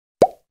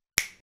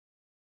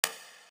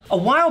A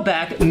while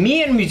back,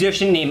 me and a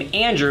musician named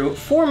Andrew,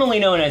 formerly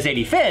known as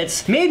 80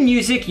 Fits, made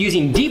music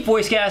using deep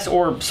voice gas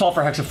or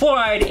sulfur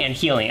hexafluoride and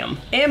helium.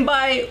 And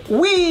by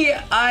we,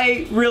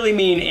 I really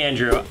mean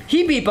Andrew.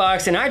 He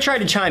beatboxed and I tried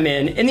to chime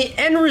in, and the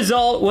end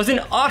result was an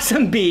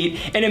awesome beat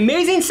and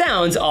amazing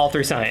sounds all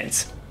through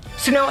science.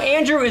 So now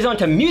Andrew is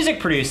onto music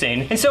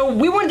producing, and so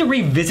we wanted to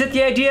revisit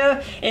the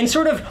idea and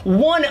sort of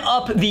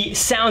one-up the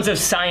sounds of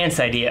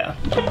science idea.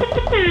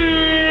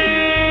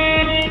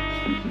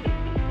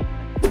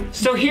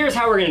 So here's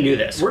how we're gonna do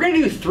this. We're gonna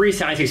do 3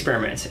 science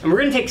experiments, and we're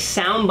gonna take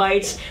sound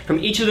bites from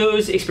each of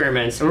those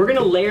experiments, and we're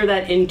gonna layer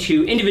that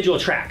into individual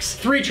tracks,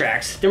 3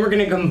 tracks. Then we're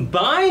gonna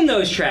combine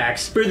those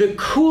tracks for the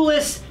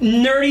coolest,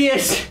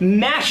 nerdiest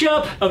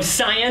mashup of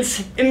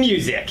science and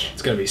music.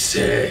 It's gonna be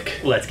sick.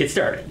 Let's get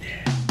started.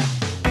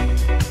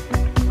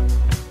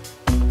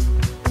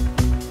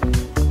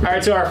 All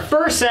right, so our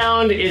first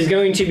sound is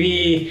going to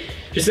be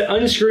just the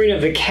unscrewing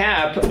of the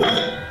cap.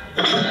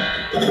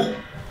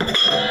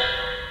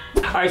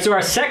 All right, so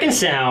our second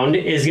sound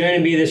is going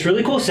to be this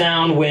really cool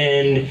sound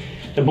when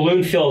the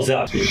balloon fills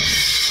up.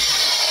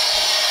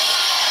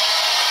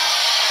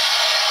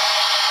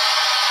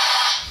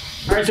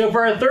 All right, so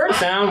for our third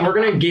sound, we're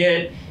going to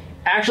get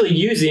actually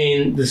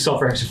using the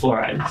sulfur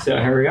hexafluoride. So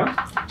here we go.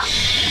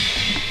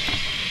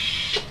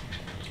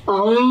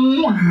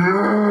 Oh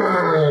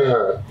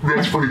yeah,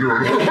 that's pretty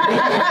good.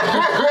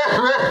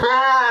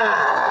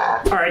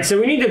 All right, so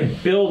we need to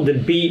build the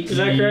beat. Is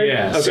that correct?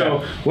 Yeah. Okay.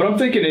 So what I'm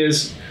thinking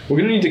is we're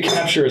gonna need to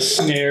capture a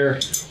snare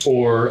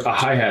or a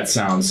hi-hat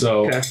sound.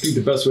 So Okay. I think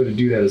the best way to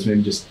do that is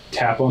maybe just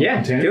tap on the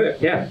container. Do it.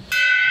 Yeah.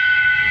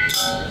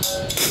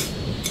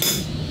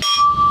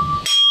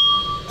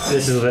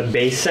 This is the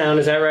bass sound.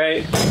 Is that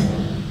right?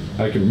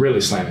 I can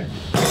really slam it.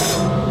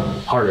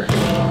 Harder.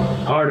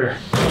 Harder.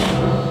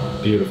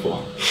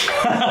 Beautiful.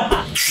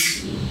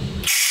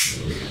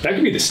 That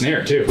could be the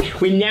snare too.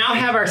 We now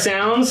have our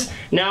sounds.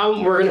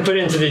 Now we're gonna put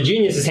it into the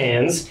genius's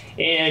hands,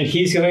 and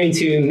he's going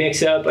to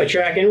mix up a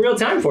track in real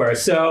time for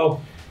us.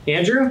 So,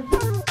 Andrew?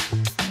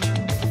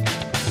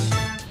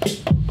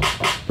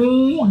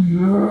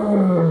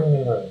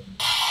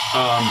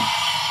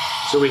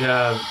 So we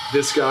have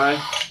this guy.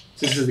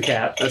 This is the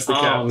cap. That's the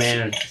cap. Oh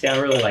man, see, I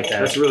really like that.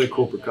 That's a really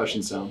cool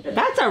percussion sound.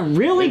 That's a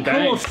really It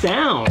cool bangs.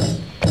 sound.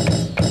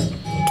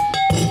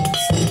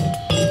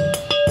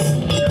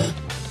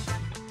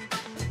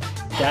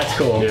 That's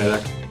cool.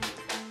 Yeah.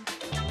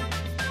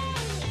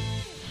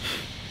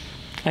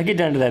 I get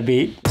down to that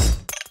beat.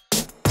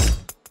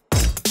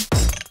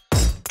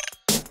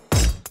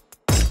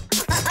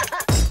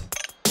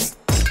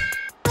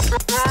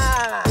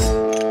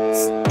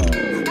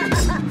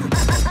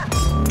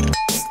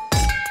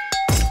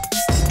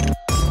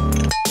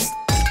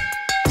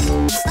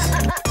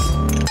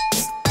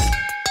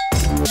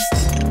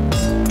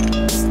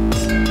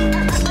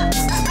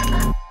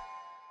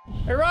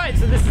 All right,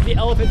 so this is the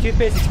elephant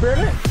toothpaste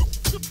experiment.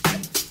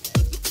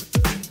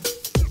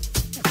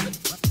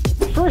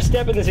 First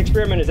step in this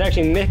experiment is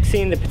actually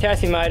mixing the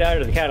potassium iodide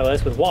or the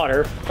catalyst with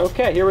water.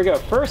 Okay, here we go.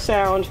 First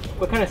sound.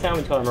 What kind of sound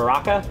we call it?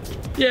 Maraca?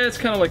 Yeah, it's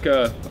kind of like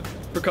a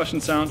percussion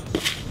sound.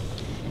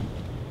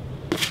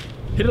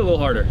 Hit it a little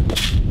harder.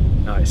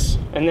 Nice.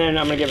 And then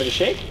I'm gonna give it a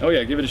shake. Oh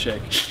yeah, give it a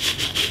shake.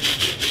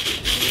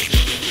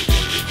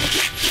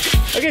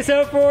 Okay,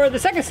 so for the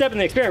second step in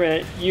the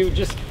experiment, you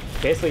just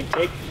basically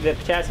take the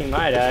potassium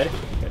iodide,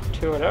 got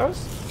 2 of those.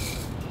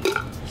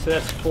 So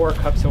that's 4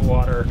 cups of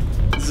water.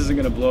 This isn't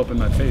gonna blow up in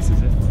my face,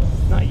 is it?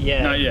 Not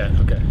yet. Not yet,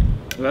 okay.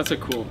 Well, that's a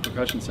cool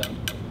percussion sound.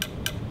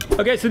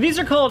 Okay, so these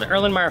are called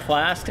Erlenmeyer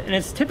flasks, and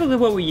it's typically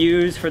what we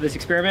use for this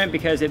experiment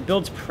because it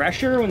builds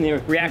pressure when the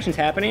reaction's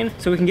happening,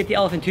 so we can get the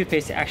elephant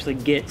toothpaste to actually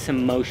get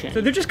some motion.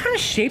 So they're just kind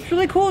of shaped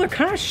really cool. They're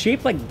kind of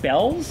shaped like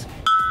bells.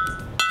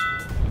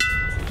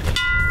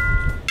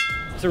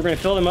 So we're gonna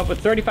fill them up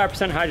with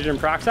 35% hydrogen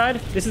peroxide.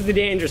 This is the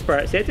dangerous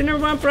part. Safety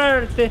number 1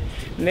 priority.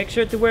 Make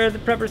sure to wear the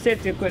proper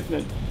safety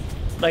equipment.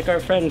 Like our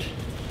friend.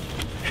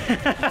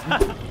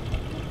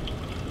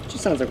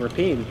 Just sounds like we're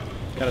peeing.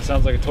 Kind of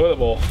sounds like a toilet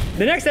bowl.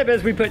 The next step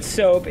is we put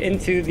soap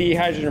into the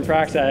hydrogen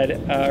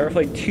peroxide,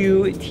 roughly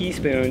 2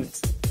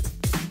 teaspoons.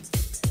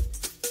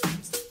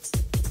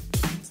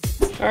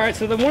 All right,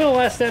 so one of the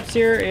last steps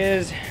here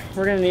is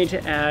we're gonna need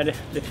to add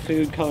the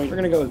food coloring. We're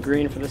gonna go with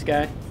green for this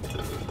guy.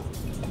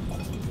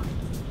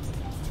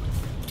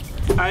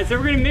 All right, so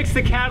we're gonna mix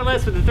the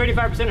catalyst with the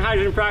 35%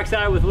 hydrogen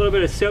peroxide with a little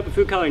bit of soap and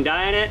food coloring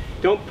dye in it.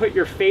 Don't put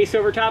your face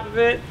over top of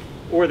it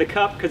or the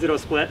cup because it'll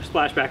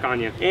splash back on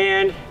you.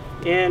 And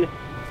in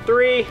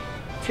 3,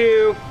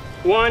 2,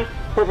 1,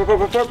 pour, pour, pour,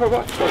 pour, pour, pour,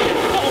 pour.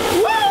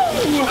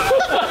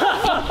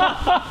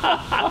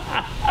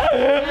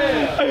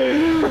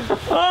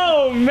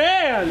 Oh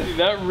man!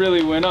 That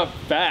really went up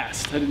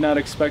fast. I did not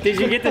expect it.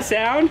 Did you get the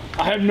sound?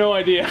 I have no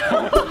idea.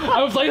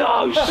 I was like,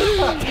 oh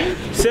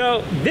shit.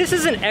 So this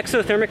is an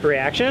exothermic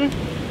reaction.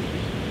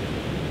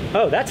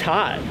 Oh, that's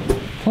hot.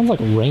 Sounds like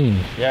rain.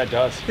 Yeah, it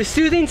does. The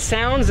soothing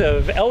sounds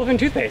of elephant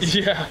toothpaste.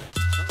 Yeah.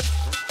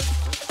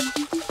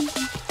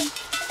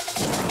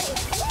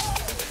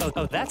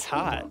 Oh, that's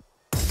hot.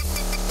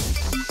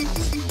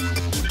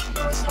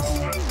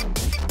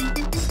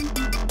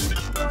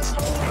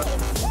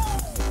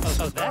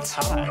 That's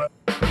hot.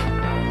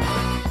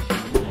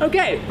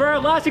 Okay, for our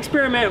last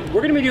experiment,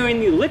 we're gonna be doing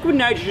the liquid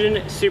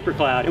nitrogen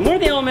supercloud. And one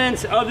of the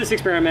elements of this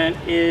experiment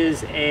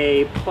is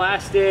a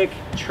plastic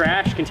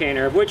trash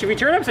container, of which if you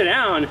turn it upside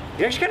down,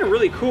 it's actually kind of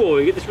really cool.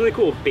 You get this really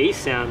cool bass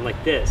sound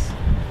like this.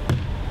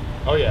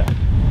 Oh yeah.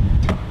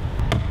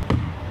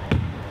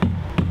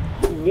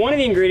 One of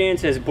the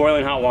ingredients is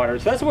boiling hot water.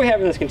 So that's what we have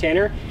in this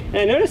container. And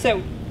I noticed that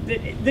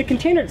the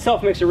container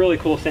itself makes a really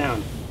cool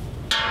sound.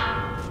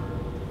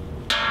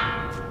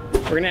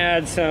 We're gonna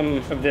add some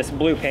of this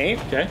blue paint.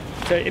 Okay.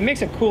 So it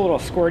makes a cool little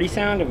squirty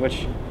sound, of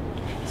which,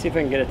 see if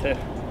I can get it to.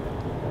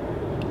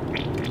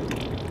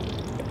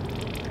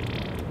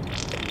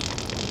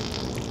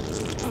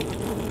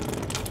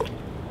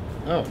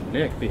 Oh,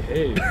 Nick,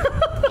 behave.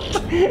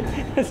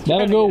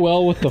 That'll go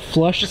well with the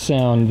flush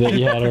sound that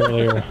you had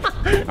earlier.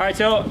 All right,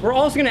 so we're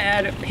also gonna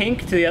add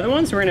pink to the other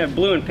one, so we're gonna have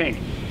blue and pink.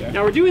 Okay.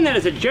 Now we're doing that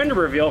as a gender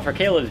reveal for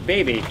Caleb's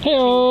baby.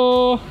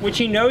 Heyo! Which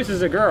he knows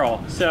is a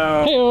girl, so.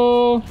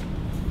 Heyo!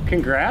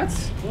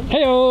 Congrats.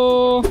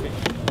 Heyo!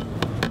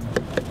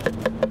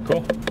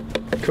 Cool.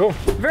 Cool.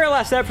 The very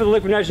last step for the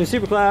liquid nitrogen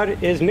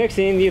supercloud is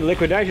mixing the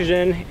liquid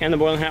nitrogen and the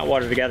boiling hot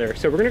water together.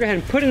 So we're gonna go ahead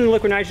and put in the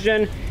liquid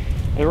nitrogen,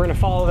 and we're gonna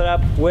follow that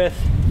up with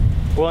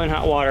boiling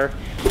hot water.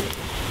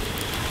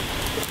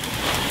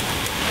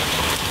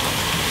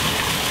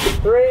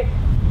 3,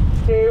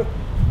 2,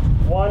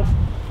 1,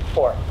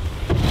 4.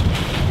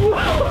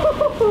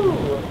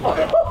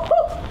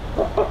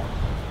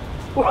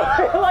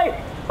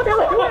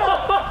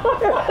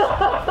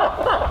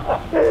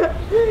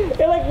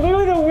 It like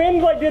literally the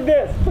wind like did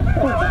this.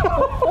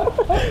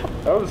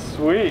 That was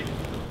sweet.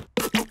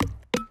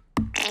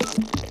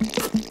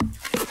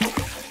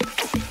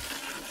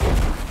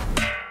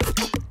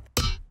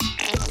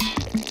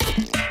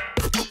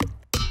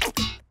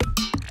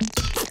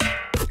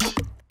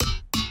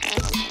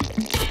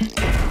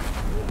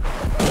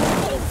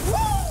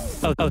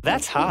 Oh,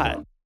 that's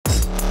hot.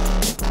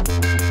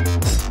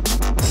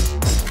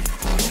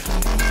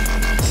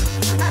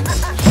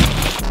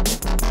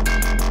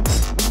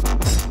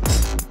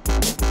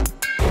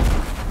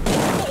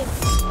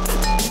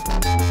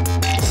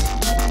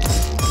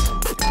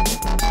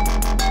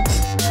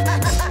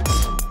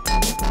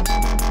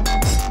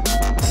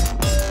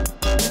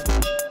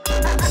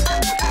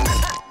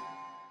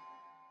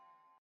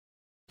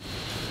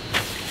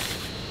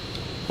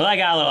 Well, that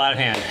got a little out of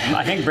hand.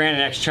 I think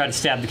Brandon actually tried to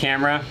stab the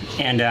camera,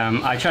 and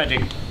I tried to.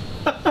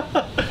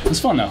 It was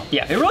fun though.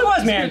 Yeah, it really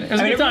was, man. It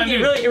was a good time,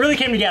 it really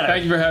came together.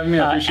 Thank you for having me.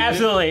 I appreciate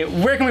absolutely. it.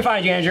 Where can we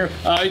find you, Andrew?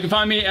 You can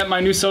find me at my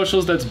new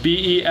socials. That's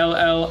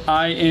BELLINGHEART,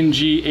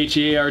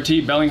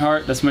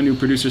 Bellingheart. That's my new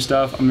producer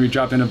stuff. I'm gonna be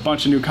dropping a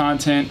bunch of new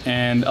content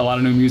and a lot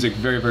of new music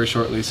very, very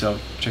shortly. So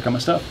check out my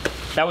stuff.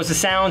 That was the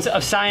Sounds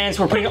of Science.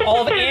 We're putting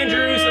all of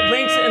Andrew's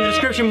links in the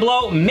description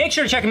below. Make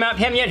sure to check him out. If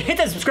you haven't yet, hit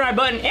that subscribe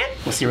button, and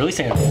we'll see you really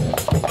soon.